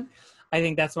person, I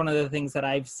think that's one of the things that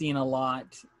I've seen a lot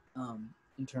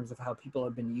in terms of how people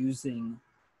have been using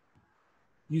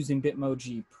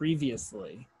Bitmoji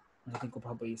previously. I think we'll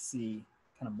probably see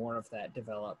kind of more of that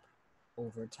develop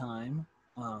over time.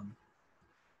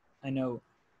 I know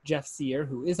Jeff Sear,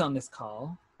 who is on this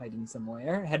call, hiding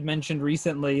somewhere, had mentioned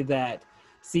recently that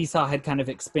Seesaw had kind of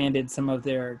expanded some of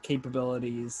their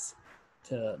capabilities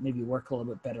to maybe work a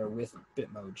little bit better with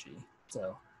Bitmoji.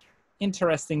 So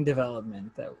interesting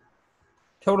development that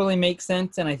totally makes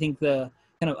sense. And I think the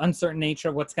kind of uncertain nature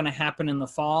of what's going to happen in the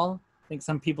fall, I think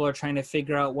some people are trying to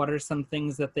figure out what are some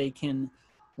things that they can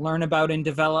learn about and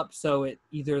develop. So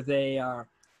either they are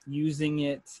using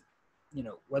it,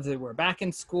 whether we're back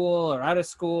in school or out of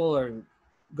school or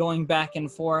going back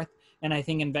and forth. And I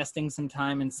think investing some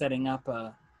time in setting up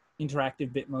a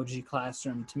interactive Bitmoji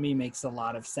Classroom to me makes a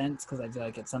lot of sense, because I feel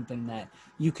like it's something that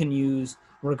you can use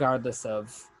regardless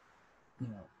of, you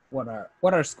know,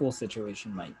 what our school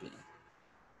situation might be.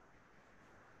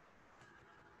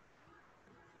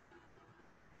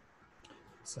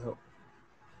 So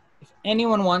if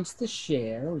anyone wants to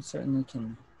share, we certainly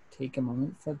can take a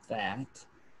moment for that.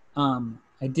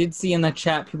 I did see in the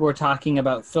chat people were talking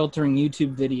about filtering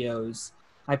YouTube videos.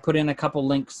 I put in a couple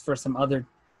links for some other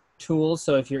tools.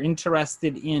 So if you're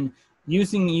interested in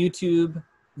using YouTube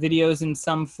videos in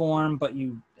some form, but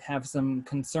you have some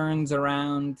concerns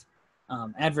around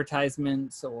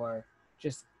advertisements or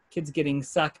just kids getting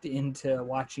sucked into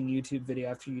watching YouTube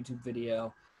video after YouTube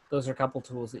video, those are a couple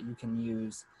tools that you can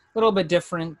use. A little bit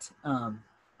different,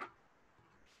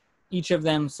 each of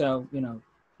them. So, you know,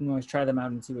 you can always try them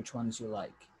out and see which ones you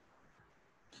like.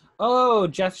 Oh,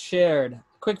 Jeff shared a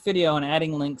quick video on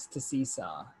adding links to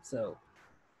Seesaw. So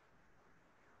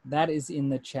that is in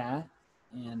the chat,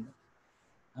 and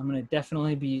I'm going to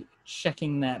definitely be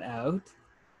checking that out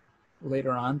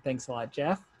later on. Thanks a lot,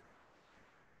 Jeff.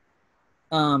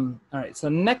 All right, so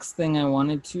next thing I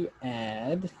wanted to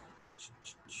add,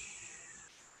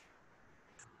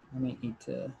 I might need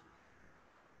to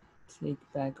take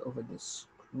back over the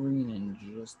screen in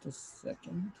just a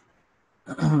second.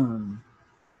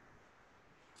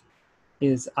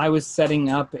 Is I was setting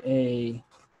up a,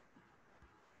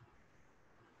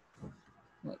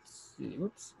 let's see,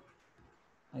 whoops.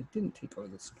 I didn't take over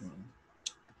the screen.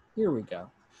 Here we go.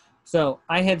 So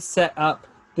I had set up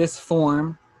this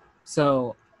form.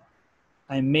 So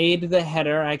I made the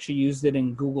header. I actually used it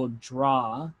in Google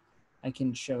Draw. I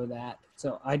can show that.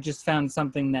 So I just found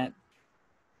something that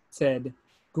said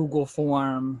Google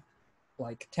Form,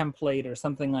 like template or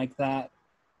something like that.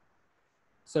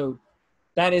 So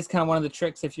that is kind of one of the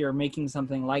tricks if you're making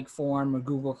something like Form or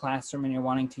Google Classroom and you're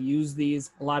wanting to use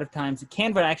these. A lot of times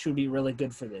Canva actually would be really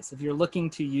good for this. If you're looking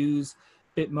to use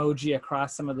Bitmoji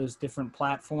across some of those different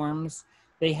platforms,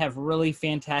 they have really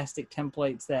fantastic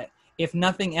templates that, if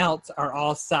nothing else, are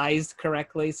all sized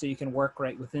correctly so you can work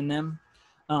right within them.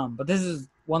 But this is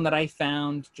one that I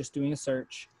found just doing a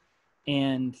search,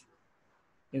 and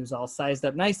it was all sized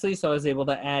up nicely. So I was able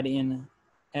to add in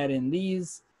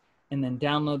these and then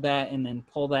download that and then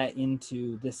pull that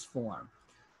into this form.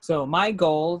 So my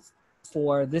goal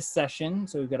for this session,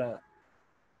 so we've got a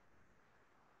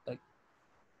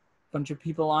bunch of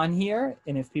people on here,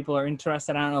 and if people are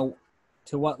interested, I don't know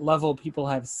to what level people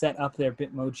have set up their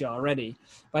Bitmoji already,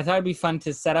 but I thought it'd be fun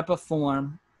to set up a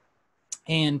form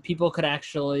and people could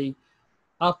actually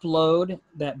upload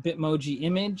that Bitmoji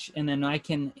image, and then I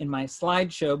can, in my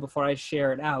slideshow, before I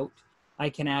share it out, I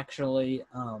can actually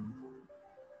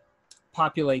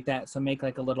populate that. So make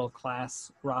like a little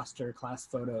class roster, class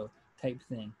photo type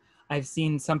thing. I've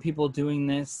seen some people doing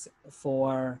this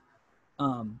for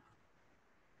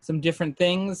some different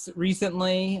things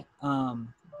recently,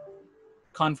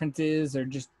 conferences or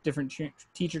just different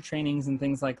teacher trainings and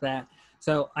things like that.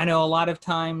 So I know a lot of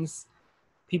times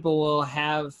people will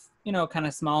have, you know, kind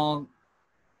of smaller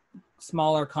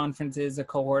conferences, a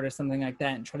cohort or something like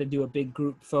that, and try to do a big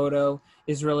group photo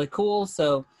is really cool.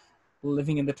 So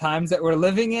living in the times that we're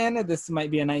living in, this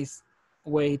might be a nice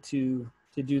way to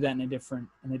do that in a different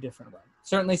way.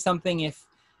 Certainly something if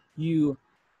you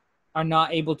are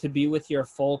not able to be with your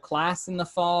full class in the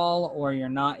fall, or you're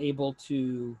not able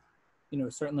to, you know,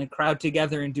 certainly crowd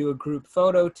together and do a group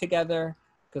photo together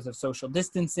because of social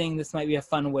distancing, this might be a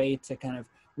fun way to kind of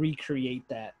recreate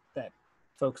that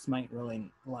folks might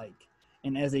really like.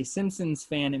 And as a Simpsons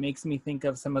fan, it makes me think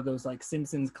of some of those like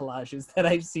Simpsons collages that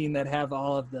I've seen that have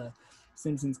all of the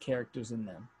Simpsons characters in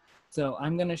them. So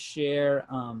I'm gonna share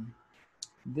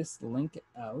this link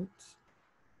out.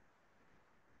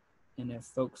 And if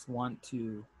folks want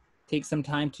to take some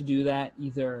time to do that,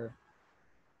 either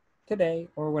today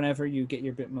or whenever you get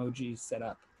your Bitmoji set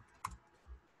up,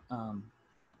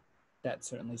 that's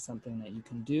certainly something that you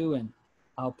can do. And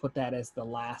I'll put that as the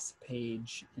last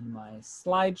page in my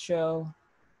slideshow.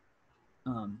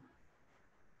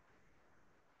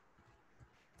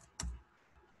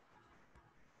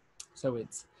 So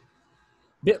it's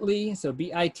bit.ly, so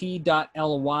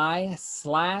bit.ly/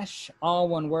 all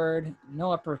one word,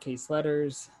 no uppercase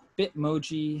letters,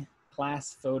 Bitmoji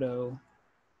class photo.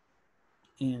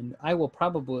 And I will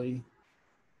probably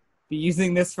be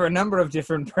using this for a number of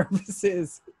different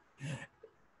purposes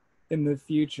in the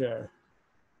future.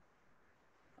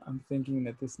 I'm thinking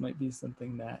that this might be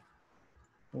something that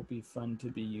will be fun to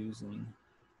be using.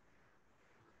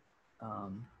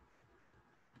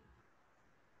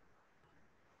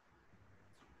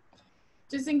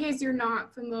 Just in case you're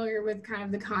not familiar with kind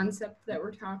of the concept that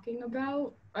we're talking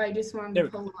about, I just wanted to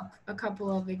pull up a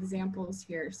couple of examples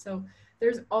here. So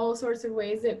there's all sorts of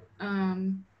ways that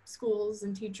schools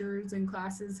and teachers and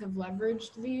classes have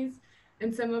leveraged these,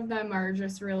 and some of them are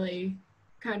just really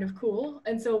kind of cool.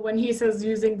 And so when he says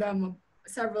using them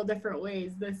several different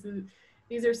ways,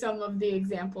 these are some of the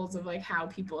examples of like how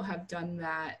people have done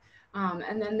that.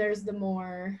 And then there's the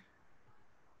more,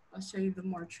 I'll show you the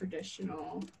more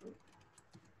traditional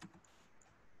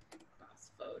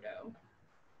photo.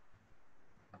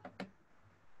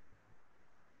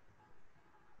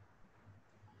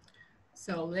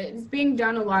 So it's being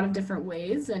done a lot of different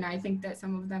ways, and I think that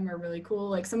some of them are really cool.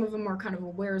 Like some of them are kind of a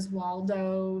Where's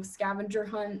Waldo scavenger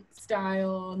hunt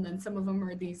style, and then some of them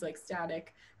are these like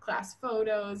static class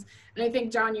photos. And I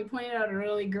think, John, you pointed out a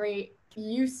really great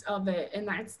use of it, and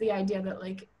that's the idea that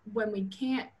like when we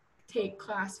can't take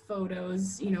class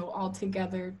photos, you know, all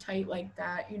together tight like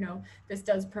that, you know, this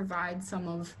does provide some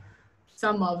of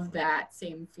that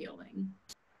same feeling.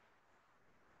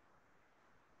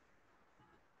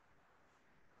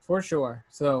 For sure.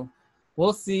 So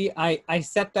we'll see. I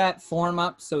set that form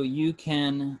up so you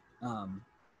can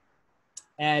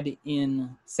add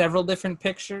in several different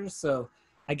pictures. So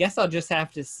I guess I'll just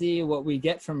have to see what we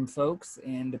get from folks,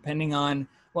 and depending on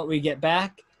what we get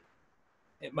back,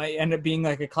 it might end up being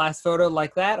like a class photo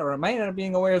like that, or it might end up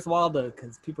being a Where's Waldo,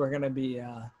 because people are going to be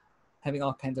having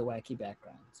all kinds of wacky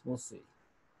backgrounds. We'll see.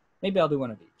 Maybe I'll do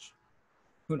one of each.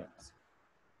 Who knows?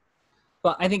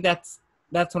 But I think that's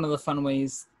one of the fun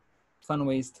ways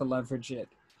to leverage it.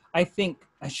 I think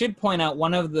I should point out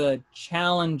one of the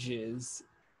challenges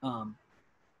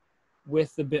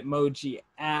with the Bitmoji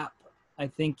app, I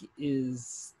think,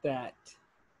 is that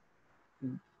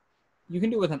you can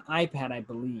do it with an iPad, I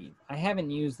believe. I haven't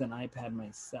used an iPad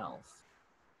myself,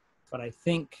 but I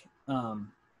think a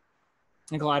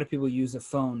lot of people use a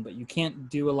phone, but you can't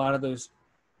do a lot of those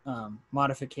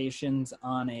modifications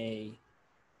on a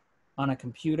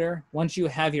computer. Once you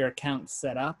have your account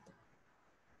set up,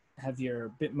 have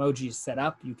your Bitmoji set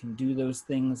up, you can do those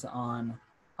things on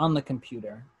the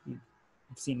computer. You've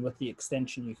seen with the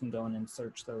extension, you can go in and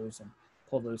search those and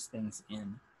pull those things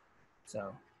in.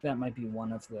 So that might be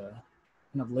one of the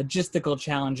kind of logistical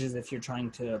challenges if you're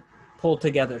trying to pull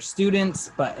together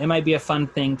students, but it might be a fun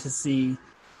thing to see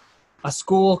a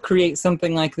school create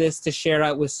something like this to share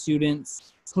out with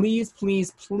students. Please,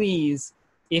 please, please,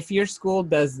 if your school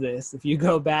does this, if you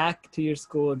go back to your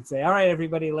school and say, all right,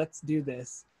 everybody, let's do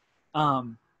this.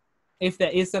 If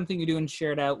that is something you do and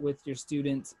share it out with your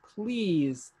students,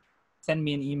 please send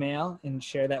me an email and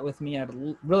share that with me. I'd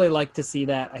really like to see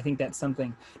that. I think that's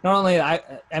something, not only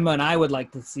Emma and I would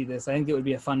like to see this, I think it would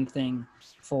be a fun thing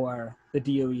for the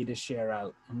DOE to share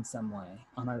out in some way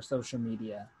on our social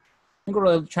media. I think we're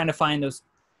really trying to find those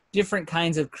different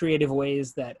kinds of creative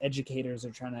ways that educators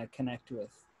are trying to connect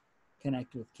with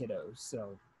kiddos.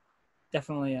 So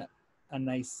definitely a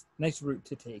nice route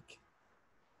to take.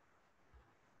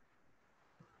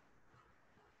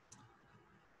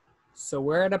 So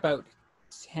we're at about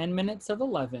 10 minutes of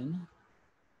 11.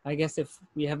 I guess if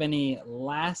we have any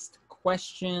last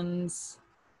questions,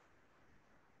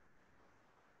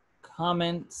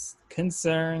 comments,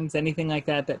 concerns, anything like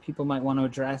that people might want to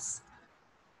address.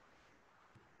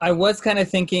 I was kind of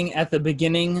thinking at the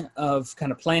beginning of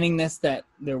kind of planning this that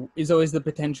there is always the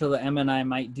potential that Emma and I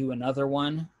might do another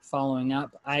one following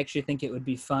up. I actually think it would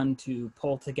be fun to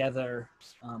pull together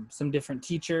some different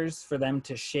teachers for them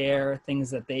to share things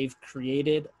that they've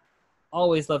created.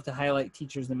 Always love to highlight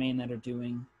teachers in Maine that are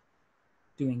doing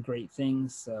great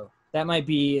things. So that might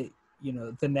be, you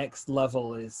know, the next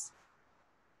level is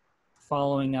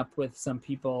following up with some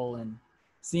people and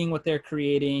seeing what they're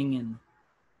creating and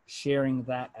sharing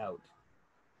that out.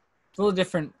 It's a little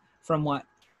different from what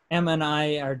Emma and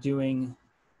I are doing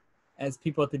as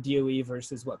people at the DOE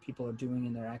versus what people are doing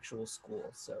in their actual school.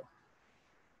 So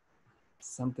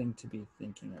something to be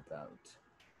thinking about.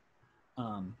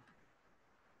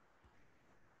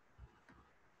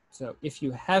 So if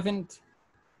you haven't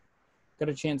got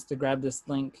a chance to grab this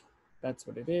link, that's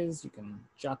what it is. You can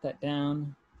jot that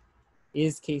down.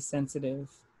 Is case sensitive.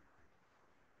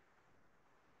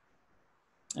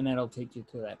 And that'll take you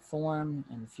to that form,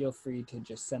 and feel free to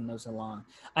just send those along.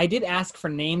 I did ask for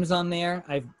names on there.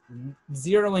 I've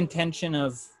zero intention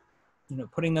of, you know,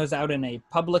 putting those out in a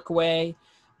public way,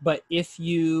 but if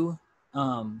you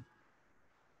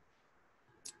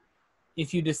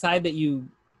decide that you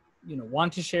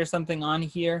want to share something on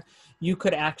here, you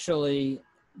could actually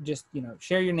just, you know,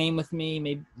 share your name with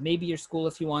me, maybe your school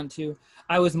if you want to.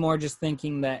 I was more just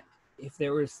thinking that if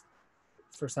there was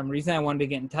for some reason I wanted to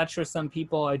get in touch with some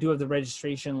people, I do have the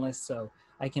registration list, so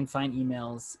I can find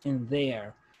emails in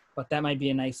there. But that might be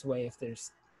a nice way if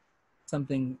there's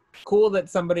something cool that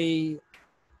somebody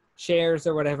shares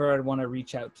or whatever, I'd want to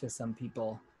reach out to some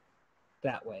people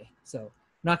that way. So I'm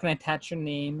not going to attach your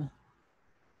name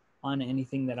on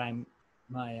anything that I'm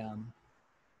my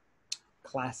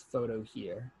class photo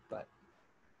here, but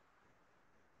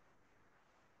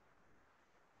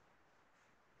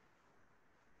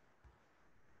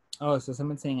oh, so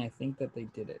someone's saying I think that they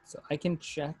did it. So I can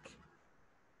check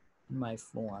my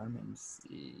form and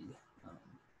see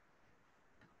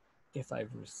if I've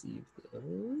received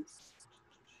those.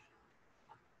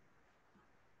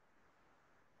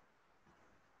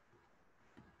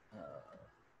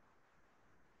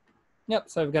 Yep,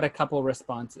 so I've got a couple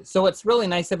responses. So what's really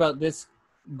nice about this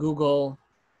Google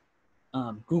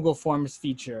Forms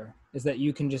feature is that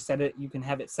you can just set it, you can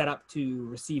have it set up to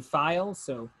receive files,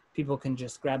 so people can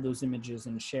just grab those images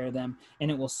and share them,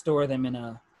 and it will store them in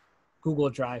a Google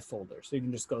Drive folder. So you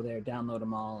can just go there, download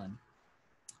them all, and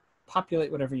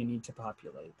populate whatever you need to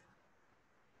populate.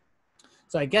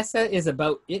 So I guess that is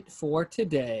about it for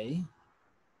today.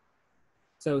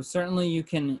 So certainly you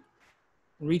can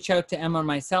reach out to Emma or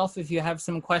myself if you have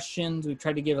some questions. We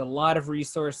try to give a lot of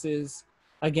resources.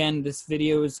 Again, this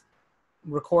video's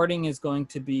recording is going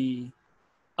to be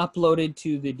uploaded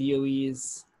to the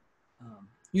DOE's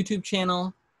YouTube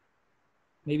channel,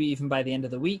 maybe even by the end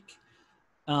of the week.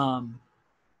 We're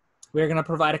going to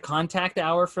provide a contact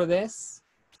hour for this,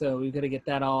 so we've got to get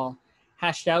that all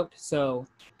hashed out. So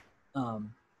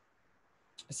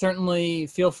certainly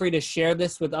feel free to share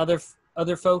this with other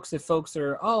folks if folks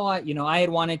are, oh, I had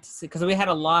wanted to see, because we had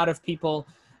a lot of people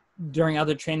during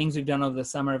other trainings we've done over the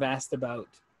summer have asked about,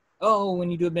 oh, when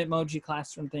you do a Bitmoji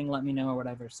Classroom thing, let me know or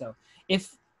whatever. So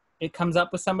if it comes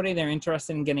up with somebody they're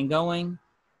interested in getting going,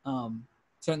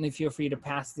 certainly feel free to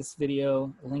pass this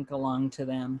video link along to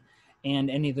them,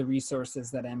 and any of the resources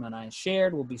that Emma and I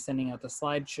shared. We'll be sending out the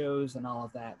slideshows and all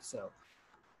of that. So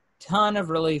ton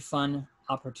of really fun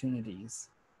opportunities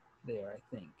there,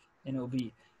 I think. And it'll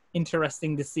be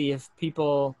interesting to see if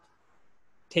people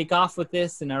take off with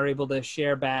this and are able to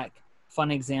share back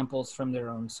fun examples from their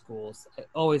own schools. I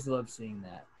always love seeing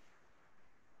that.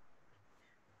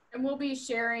 And we'll be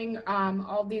sharing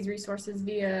all these resources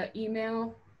via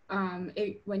email.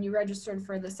 When you registered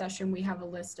for the session, we have a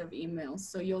list of emails.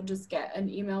 So you'll just get an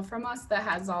email from us that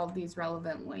has all of these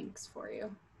relevant links for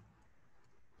you.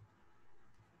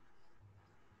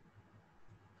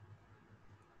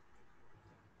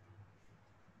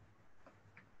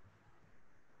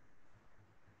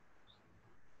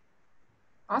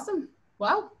 Awesome.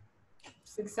 Well,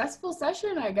 successful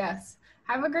session, I guess.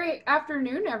 Have a great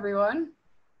afternoon, everyone.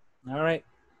 All right.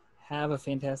 Have a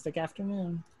fantastic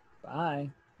afternoon. Bye.